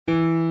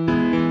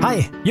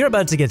Hi, you're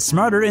about to get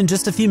smarter in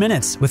just a few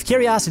minutes with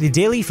Curiosity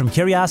Daily from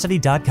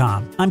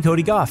Curiosity.com. I'm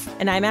Cody Goff.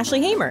 And I'm Ashley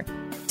Hamer.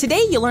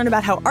 Today, you'll learn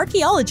about how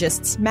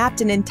archaeologists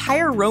mapped an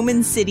entire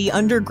Roman city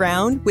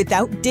underground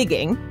without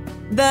digging,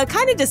 the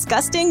kind of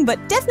disgusting but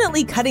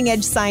definitely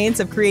cutting-edge science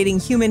of creating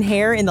human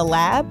hair in the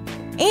lab,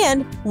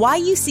 and why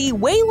you see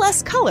way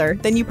less color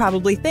than you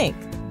probably think.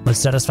 Let's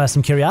satisfy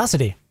some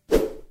curiosity.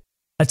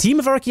 A team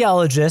of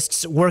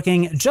archaeologists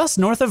working just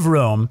north of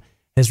Rome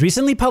has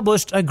recently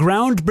published a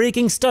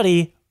groundbreaking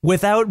study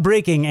without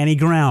breaking any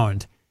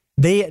ground.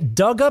 They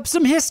dug up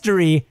some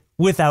history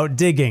without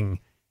digging.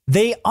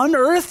 They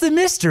unearthed the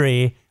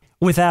mystery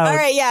without... All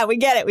right, yeah, we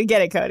get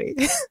it, Cody.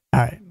 All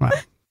right, well,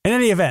 in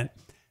any event,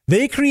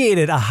 they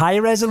created a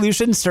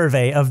high-resolution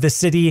survey of the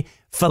city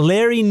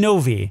Falerii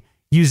Novi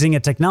using a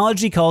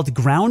technology called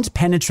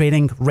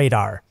ground-penetrating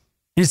radar.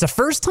 And it's the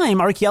first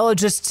time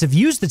archaeologists have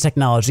used the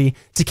technology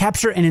to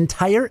capture an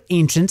entire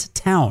ancient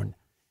town.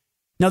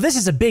 Now, this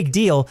is a big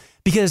deal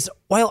because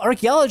while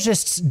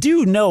archaeologists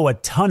do know a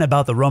ton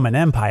about the Roman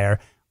Empire,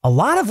 a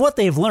lot of what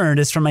they've learned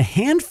is from a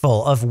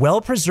handful of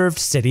well-preserved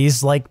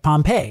cities like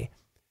Pompeii.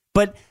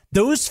 But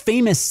those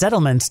famous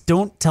settlements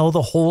don't tell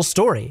the whole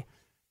story.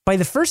 By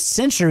the 1st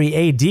century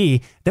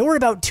AD, there were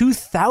about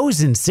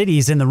 2,000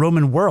 cities in the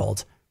Roman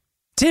world.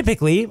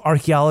 Typically,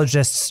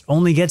 archaeologists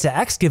only get to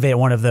excavate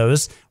one of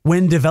those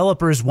when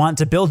developers want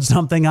to build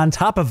something on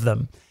top of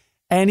them.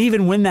 And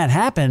even when that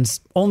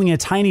happens, only a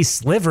tiny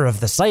sliver of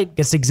the site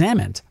gets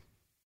examined.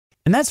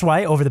 And that's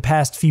why, over the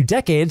past few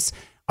decades,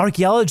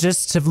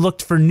 archaeologists have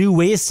looked for new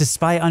ways to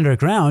spy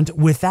underground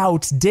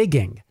without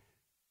digging.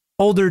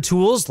 Older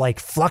tools like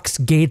flux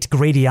gate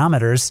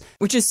gradiometers...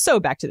 Which is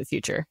so Back to the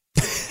Future.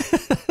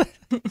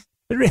 It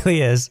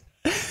really is.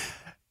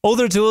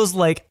 Older tools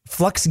like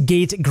flux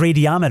gate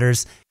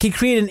gradiometers can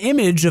create an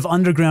image of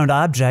underground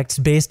objects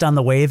based on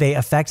the way they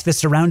affect the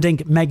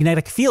surrounding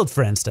magnetic field,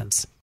 for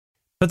instance.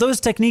 But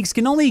those techniques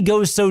can only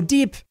go so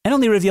deep and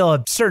only reveal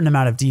a certain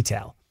amount of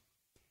detail.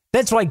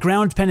 That's why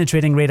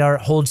ground-penetrating radar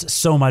holds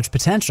so much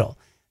potential.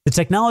 The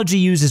technology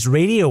uses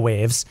radio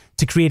waves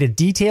to create a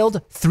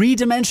detailed,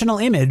 three-dimensional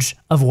image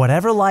of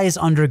whatever lies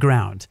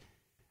underground.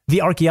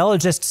 The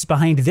archaeologists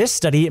behind this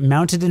study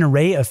mounted an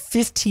array of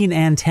 15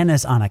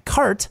 antennas on a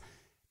cart.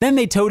 Then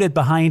they towed it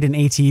behind an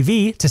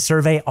ATV to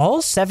survey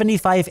all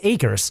 75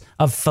 acres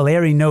of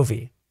Falerii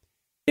Novi.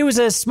 It was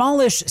a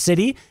smallish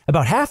city,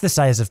 about half the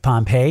size of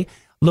Pompeii,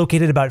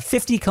 located about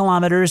 50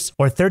 kilometers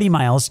or 30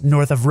 miles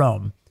north of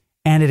Rome,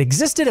 and it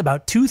existed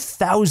about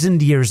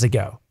 2,000 years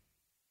ago.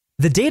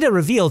 The data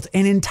revealed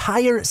an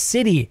entire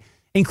city,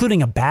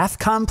 including a bath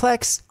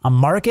complex, a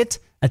market,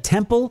 a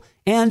temple,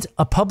 and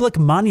a public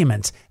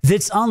monument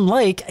that's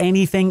unlike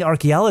anything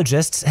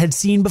archaeologists had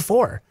seen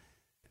before.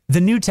 The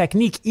new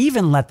technique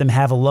even let them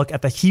have a look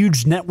at the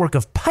huge network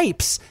of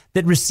pipes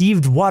that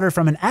received water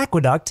from an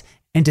aqueduct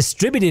and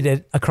distributed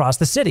it across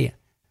the city.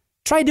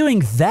 Try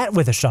doing that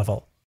with a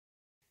shovel.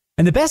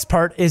 And the best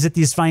part is that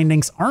these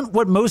findings aren't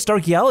what most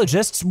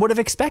archaeologists would have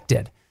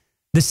expected.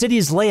 The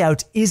city's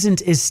layout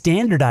isn't as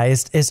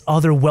standardized as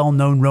other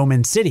well-known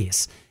Roman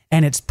cities,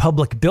 and its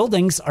public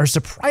buildings are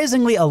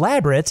surprisingly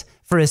elaborate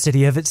for a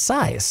city of its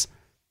size.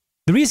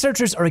 The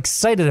researchers are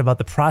excited about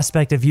the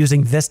prospect of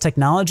using this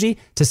technology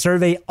to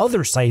survey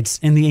other sites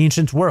in the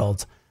ancient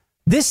world.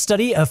 This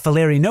study of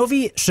Falerii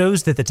Novi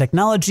shows that the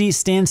technology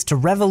stands to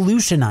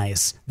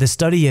revolutionize the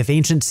study of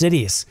ancient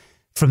cities,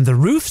 from the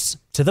roofs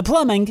to the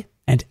plumbing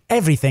and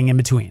everything in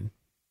between.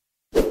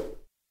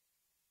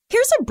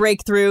 Here's a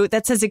breakthrough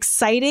that's as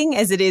exciting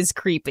as it is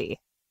creepy.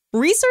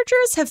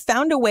 Researchers have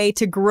found a way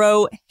to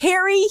grow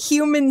hairy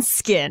human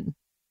skin.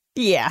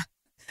 Yeah,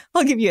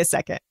 I'll give you a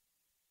second.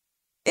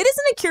 It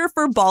isn't a cure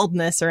for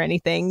baldness or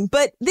anything,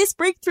 but this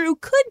breakthrough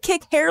could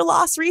kick hair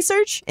loss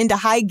research into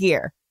high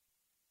gear.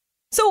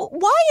 So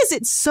why is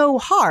it so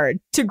hard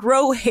to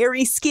grow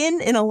hairy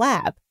skin in a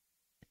lab?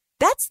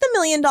 That's the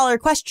million-dollar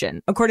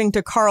question, according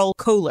to Carl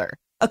Kohler,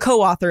 a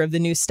co-author of the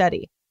new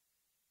study.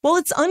 While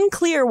it's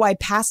unclear why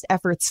past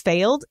efforts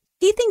failed,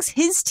 he thinks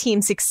his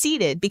team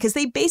succeeded because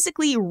they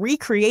basically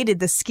recreated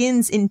the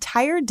skin's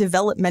entire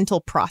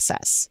developmental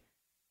process.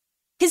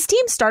 His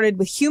team started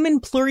with human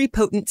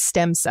pluripotent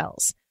stem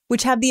cells,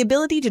 which have the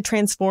ability to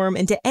transform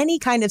into any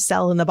kind of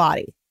cell in the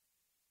body.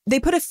 They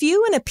put a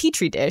few in a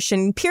petri dish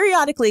and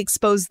periodically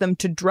exposed them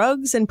to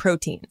drugs and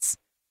proteins.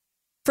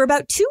 For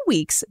about 2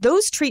 weeks,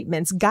 those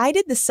treatments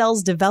guided the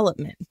cell's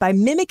development by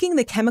mimicking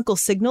the chemical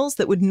signals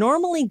that would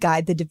normally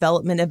guide the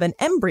development of an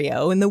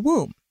embryo in the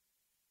womb.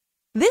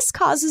 This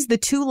causes the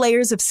 2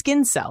 layers of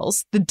skin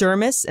cells, the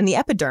dermis and the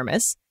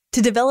epidermis,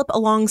 to develop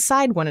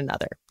alongside one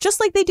another, just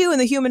like they do in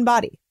the human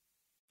body.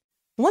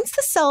 Once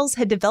the cells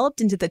had developed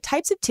into the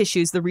types of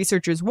tissues the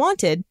researchers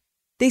wanted,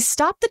 they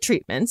stopped the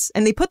treatments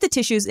and they put the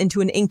tissues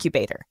into an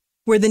incubator,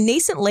 where the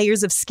nascent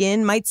layers of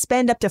skin might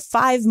spend up to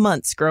 5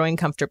 months growing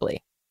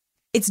comfortably.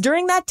 It's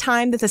during that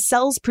time that the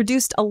cells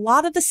produced a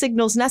lot of the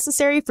signals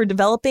necessary for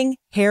developing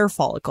hair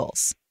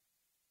follicles.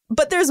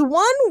 But there's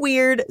one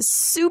weird,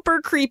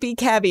 super creepy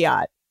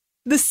caveat.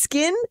 The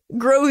skin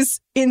grows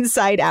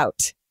inside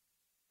out.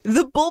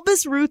 The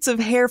bulbous roots of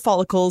hair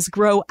follicles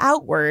grow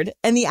outward,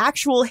 and the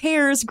actual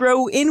hairs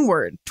grow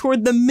inward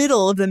toward the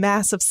middle of the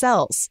mass of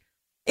cells.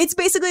 It's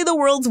basically the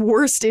world's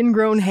worst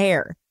ingrown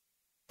hair.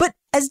 But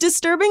as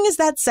disturbing as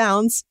that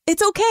sounds,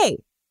 it's okay.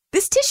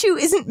 This tissue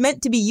isn't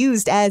meant to be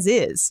used as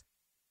is.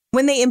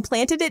 When they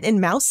implanted it in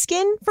mouse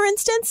skin, for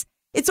instance,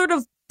 it sort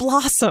of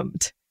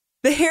blossomed.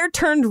 The hair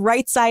turned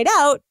right side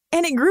out,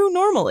 and it grew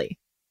normally.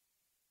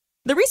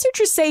 The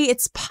researchers say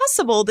it's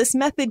possible this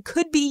method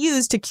could be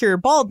used to cure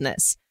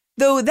baldness,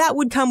 though that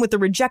would come with the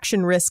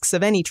rejection risks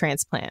of any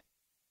transplant.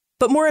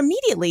 But more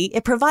immediately,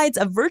 it provides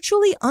a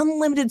virtually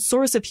unlimited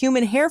source of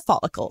human hair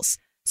follicles,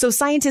 so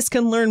scientists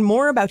can learn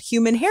more about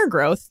human hair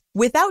growth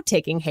without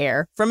taking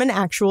hair from an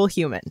actual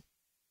human.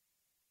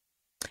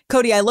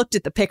 Cody, I looked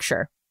at the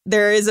picture.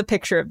 There is a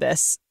picture of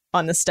this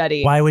on the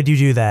study. Why would you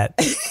do that?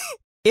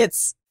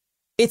 It's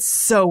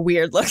so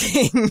weird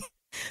looking.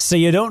 So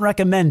you don't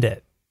recommend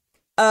it?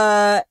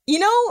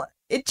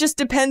 It just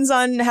depends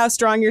on how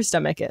strong your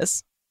stomach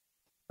is.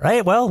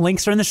 Right. Well,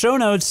 links are in the show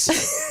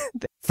notes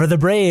for the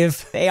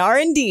brave. They are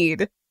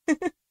indeed.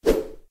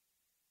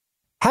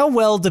 How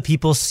well do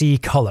people see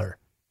color?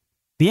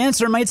 The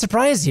answer might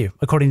surprise you.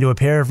 According to a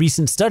pair of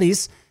recent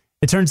studies,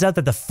 it turns out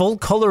that the full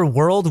color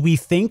world we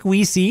think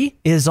we see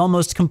is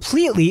almost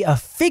completely a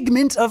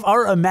figment of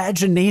our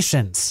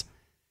imaginations.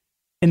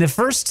 In the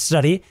first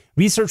study,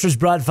 researchers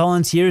brought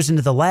volunteers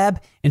into the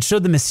lab and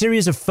showed them a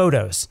series of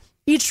photos,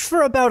 each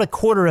for about a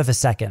quarter of a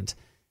second.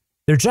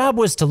 Their job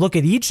was to look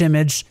at each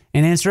image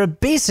and answer a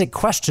basic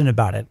question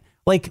about it,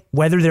 like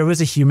whether there was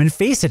a human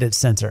face at its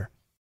center.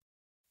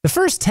 The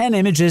first 10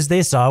 images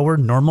they saw were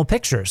normal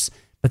pictures,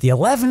 but the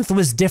 11th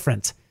was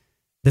different.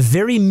 The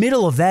very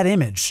middle of that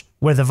image,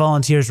 where the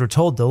volunteers were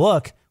told to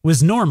look,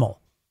 was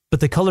normal, but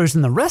the colors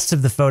in the rest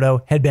of the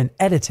photo had been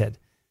edited.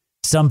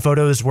 Some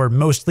photos were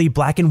mostly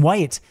black and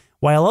white,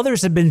 while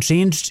others had been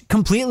changed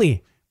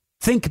completely.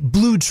 Think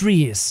blue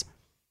trees.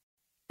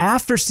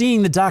 After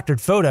seeing the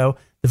doctored photo,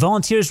 the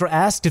volunteers were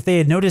asked if they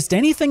had noticed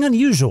anything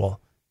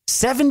unusual.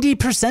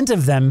 70%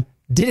 of them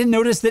didn't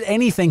notice that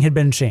anything had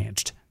been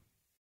changed.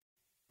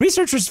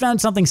 Researchers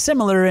found something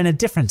similar in a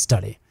different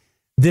study.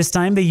 This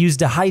time they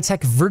used a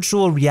high-tech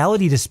virtual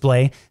reality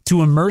display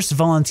to immerse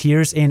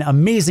volunteers in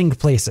amazing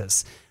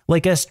places,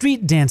 like a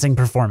street dancing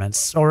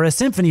performance or a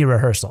symphony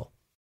rehearsal.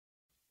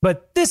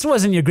 But this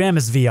wasn't your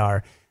grandma's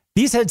VR.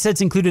 These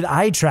headsets included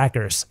eye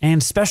trackers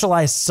and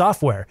specialized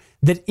software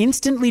that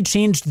instantly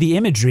changed the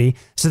imagery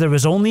so there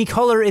was only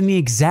color in the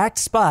exact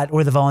spot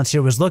where the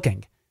volunteer was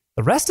looking.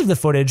 The rest of the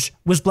footage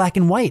was black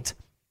and white.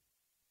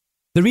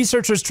 The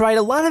researchers tried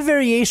a lot of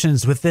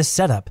variations with this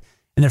setup,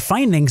 and their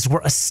findings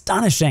were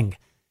astonishing.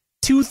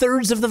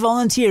 2/3 of the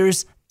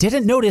volunteers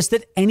didn't notice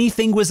that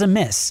anything was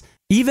amiss,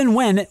 even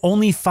when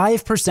only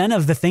 5%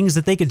 of the things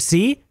that they could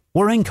see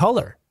were in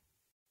color.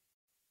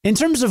 In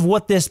terms of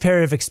what this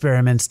pair of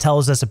experiments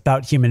tells us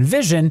about human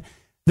vision,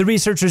 the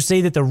researchers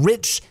say that the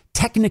rich,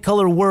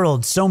 technicolor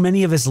world so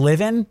many of us live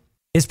in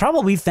is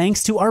probably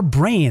thanks to our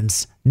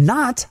brains,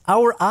 not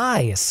our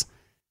eyes.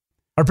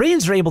 Our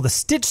brains are able to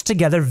stitch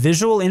together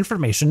visual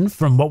information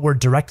from what we're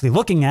directly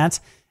looking at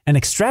and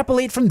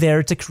extrapolate from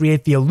there to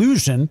create the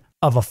illusion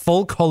of a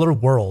full color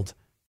world.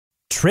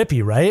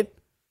 Trippy, right?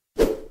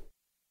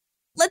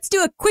 Let's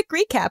do a quick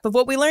recap of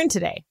what we learned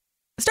today.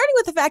 Starting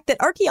with the fact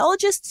that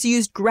archaeologists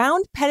used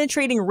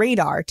ground-penetrating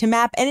radar to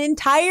map an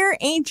entire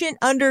ancient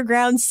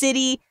underground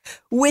city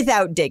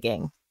without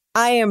digging.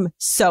 I am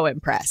so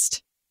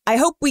impressed. I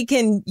hope we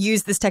can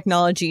use this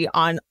technology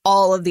on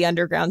all of the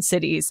underground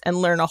cities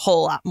and learn a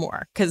whole lot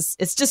more, because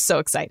it's just so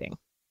exciting.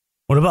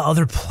 What about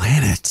other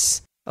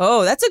planets?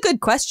 Oh, that's a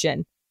good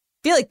question.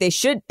 I feel like they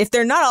should. If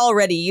they're not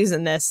already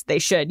using this, they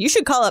should. You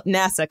should call up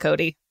NASA,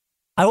 Cody.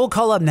 I will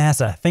call up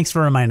NASA. Thanks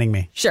for reminding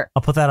me. Sure.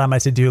 I'll put that on my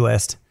to-do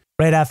list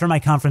right after my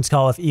conference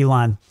call with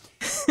Elon.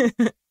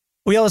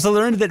 We also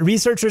learned that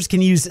researchers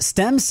can use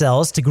stem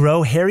cells to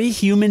grow hairy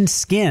human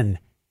skin.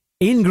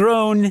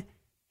 Ingrown,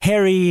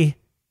 hairy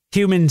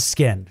human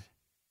skin.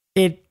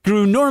 It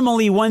grew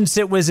normally once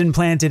it was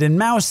implanted in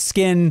mouse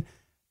skin,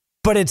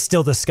 but it's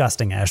still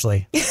disgusting,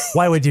 Ashley.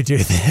 Why would you do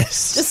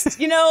this? Just,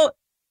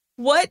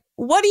 what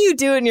do you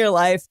do in your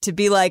life to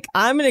be like,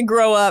 I'm going to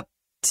grow up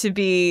to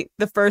be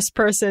the first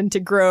person to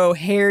grow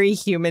hairy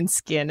human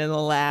skin in the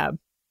lab?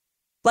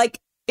 Like,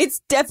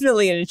 it's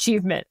definitely an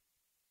achievement.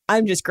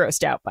 I'm just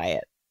grossed out by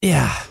it.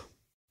 Yeah.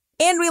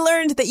 And we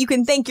learned that you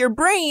can thank your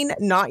brain,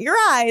 not your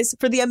eyes,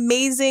 for the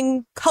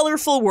amazing,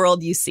 colorful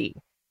world you see.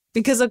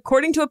 Because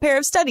according to a pair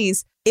of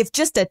studies, if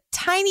just a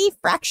tiny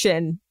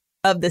fraction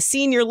of the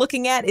scene you're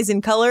looking at is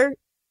in color,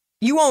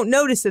 you won't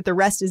notice that the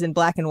rest is in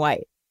black and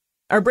white.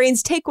 Our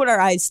brains take what our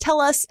eyes tell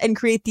us and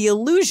create the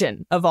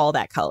illusion of all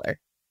that color.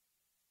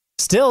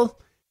 Still,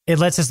 it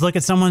lets us look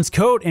at someone's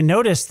coat and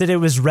notice that it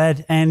was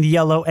red and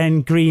yellow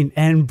and green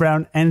and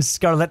brown and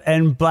scarlet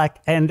and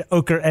black and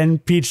ochre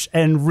and peach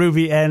and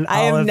ruby and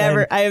olive.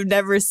 I have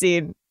never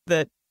seen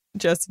the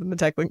Joseph and the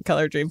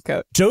Technicolor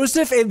Dreamcoat.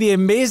 Joseph and the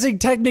Amazing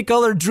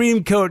Technicolor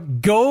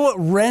Dreamcoat. Go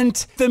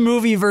rent the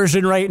movie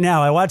version right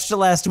now. I watched it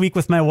last week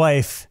with my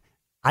wife.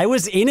 I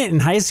was in it in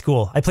high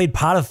school. I played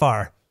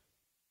Potiphar.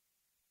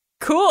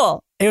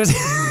 Cool. It was.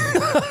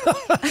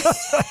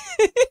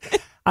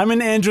 I'm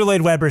an Andrew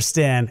Lloyd Webber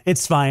stan.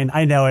 It's fine.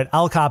 I know it.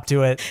 I'll cop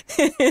to it.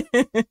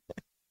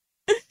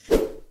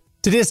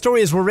 Today's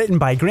stories were written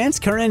by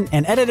Grant Curran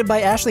and edited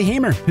by Ashley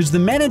Hamer, who's the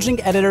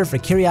managing editor for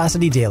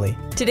Curiosity Daily.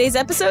 Today's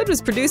episode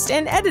was produced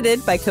and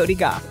edited by Cody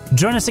Goff.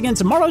 Join us again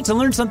tomorrow to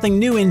learn something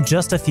new in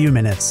just a few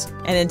minutes.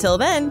 And until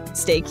then,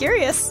 stay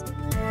curious.